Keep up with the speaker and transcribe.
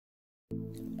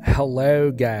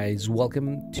Hello, guys.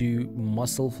 Welcome to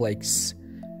Muscle Flex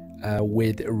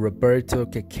with Roberto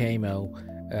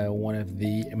Caccamo, one of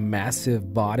the massive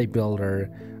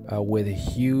bodybuilder with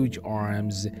huge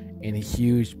arms and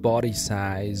huge body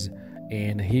size,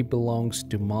 and he belongs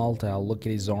to Malta. Look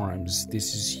at his arms.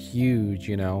 This is huge.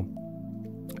 I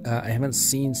haven't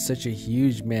seen such a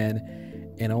huge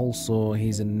man, and also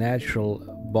he's a natural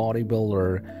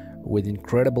bodybuilder with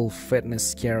incredible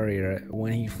fitness career.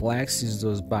 When he flexes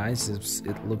those biceps,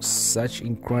 it looks such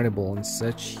incredible and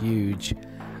such huge.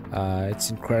 It's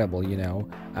incredible.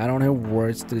 I don't have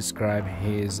words to describe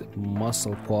his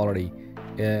muscle quality.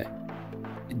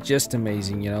 Just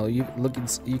amazing. You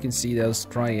can see those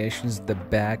striations. The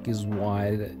back is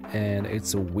wide and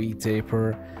it's a V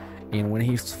taper, and when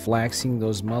he's flexing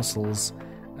those muscles,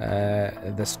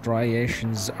 the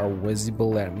striations are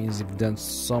visible. That means he's done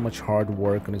so much hard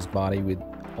work on his body. With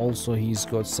also, he's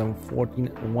got some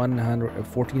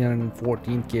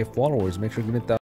 1414K followers. Make sure you give it that